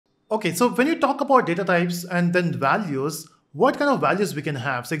Okay, so when you talk about data types and then values, what kind of values we can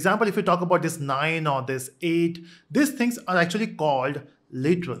have? So example, if you talk about this 9 or this 8, these things are actually called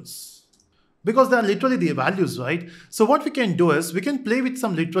literals because they are literally the values, right? So what we can do is we can play with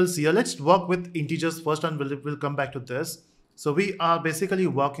some literals here. Let's work with integers first and we'll come back to this. So we are basically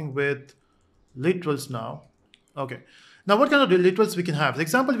working with literals now. Okay. Now what kind of literals we can have? For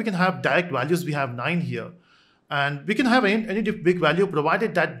example, we can have direct values. We have 9 here. And we can have any big value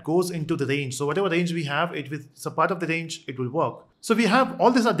provided that goes into the range. So whatever range we have, it's a part of the range, it will work. So we have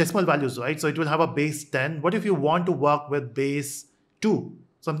all these are decimal values, right? So it will have a base 10. What if you want to work with base 2?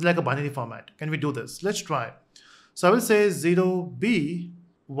 Something like a binary format. Can we do this? Let's try. So I will say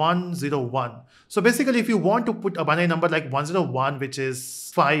 0B101. So basically, if you want to put a binary number like 101, which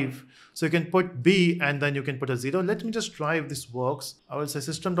is 5, so you can put B and then you can put a 0. Let me just try if this works. I will say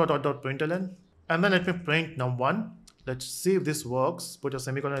system.out.println. And then let me print num1. Let's see if this works. Put a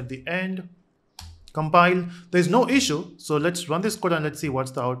semicolon at the end. Compile. There's no issue. So let's run this code and let's see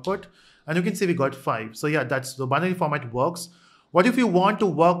what's the output. And you can see we got 5. So yeah, that's the binary format works. What if you want to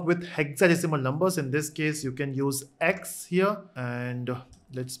work with hexadecimal numbers? In this case, you can use X here. And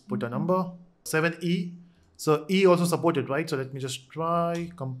let's put a number. 7E. So E also supported, right? So let me just try,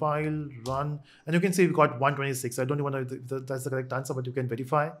 compile, run. And you can see we got 126. I don't even know if that's the correct answer, but you can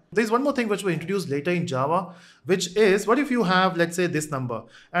verify. There's one more thing which we introduced later in Java, which is what if you have, let's say, this number?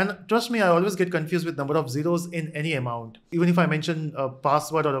 And trust me, I always get confused with number of zeros in any amount. Even if I mention a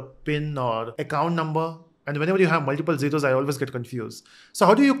password or a PIN or account number, and whenever you have multiple zeros, I always get confused. So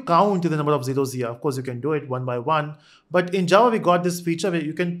how do you count the number of zeros here? Of course, you can do it one by one. But in Java, we got this feature where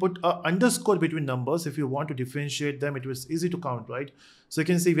you can put an underscore between numbers. If you want to differentiate them, it was easy to count, right? So you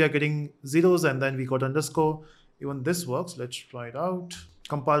can see we are getting zeros and then we got underscore. Even this works. Let's try it out.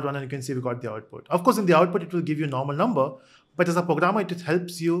 Compile, run, and you can see we got the output. Of course, in the output, it will give you a normal number. But as a programmer, it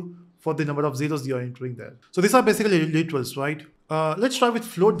helps you for the number of zeros you're entering there. So these are basically literals, right? Let's try with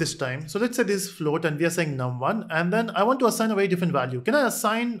float this time. So let's say this float and we are saying num1 and then I want to assign a very different value. Can I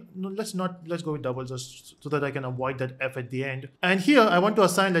assign, no, let's go with double just so that I can avoid that F at the end. And here I want to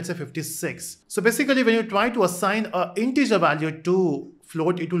assign, let's say 56. So basically when you try to assign an integer value to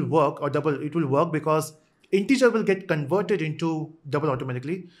float, it will work, or double, it will work because integer will get converted into double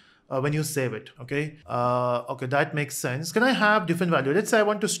automatically. When you save it, okay? Okay, that makes sense. Can I have different value? Let's say I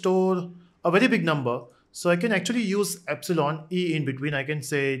want to store a very big number. So I can actually use epsilon e in between. I can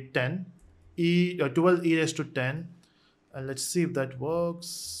say 10, 12 e raised to 10. And let's see if that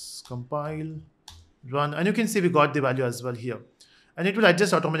works. Compile, run. And you can see we got the value as well here. And it will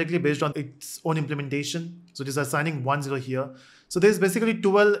adjust automatically based on its own implementation. So this is assigning 1, 0 here. So there's basically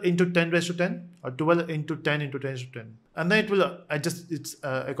 12 into 10 raised to 10 or 12 into 10 into 10 raised to 10. And then it will adjust its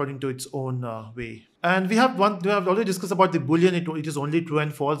according to its own way. And we have already discussed about the Boolean. It is only true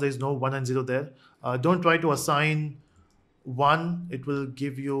and false. There is no 1 and 0 there. Don't try to assign 1. It will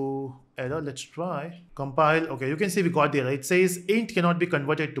give you error. Let's try. Compile. Okay, you can see we got the error. It says int cannot be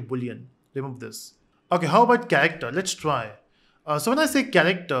converted to Boolean. Remove this. Okay, how about character? Let's try. So when I say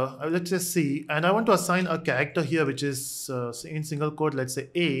character, let's just see, and I want to assign a character here, which is in single quote, let's say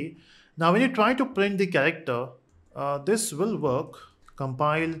A. Now, when you try to print the character, this will work.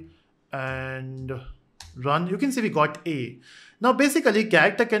 Compile and run. You can see we got A. Now, basically,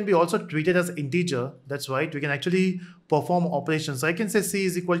 character can be also treated as integer. That's right. We can actually perform operations. So I can say C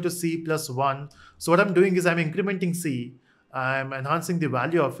is equal to C plus 1. So what I'm doing is I'm incrementing C. I'm enhancing the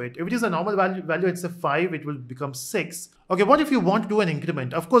value of it. If it is a normal value, it's a 5, it will become 6. Okay, what if you want to do an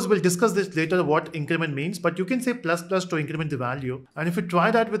increment? Of course, we'll discuss this later, what increment means, but you can say plus plus to increment the value. And if you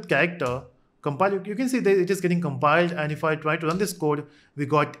try that with character, compile, you can see that it is getting compiled. And if I try to run this code, we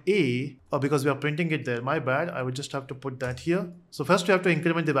got A, because we are printing it there. My bad, I would just have to put that here. So first we have to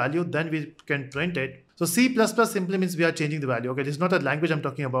increment the value, then we can print it. So C++ simply means we are changing the value. Okay, this is not a language I'm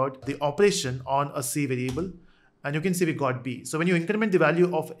talking about, the operation on a C variable. And you can see we got B. So when you increment the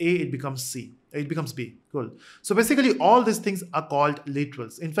value of A, it becomes C. It becomes B. Cool. So basically all these things are called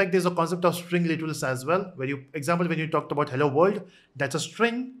literals. In fact, there's a concept of string literals as well, where example, when you talked about hello world, that's a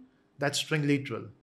string, that's string literal.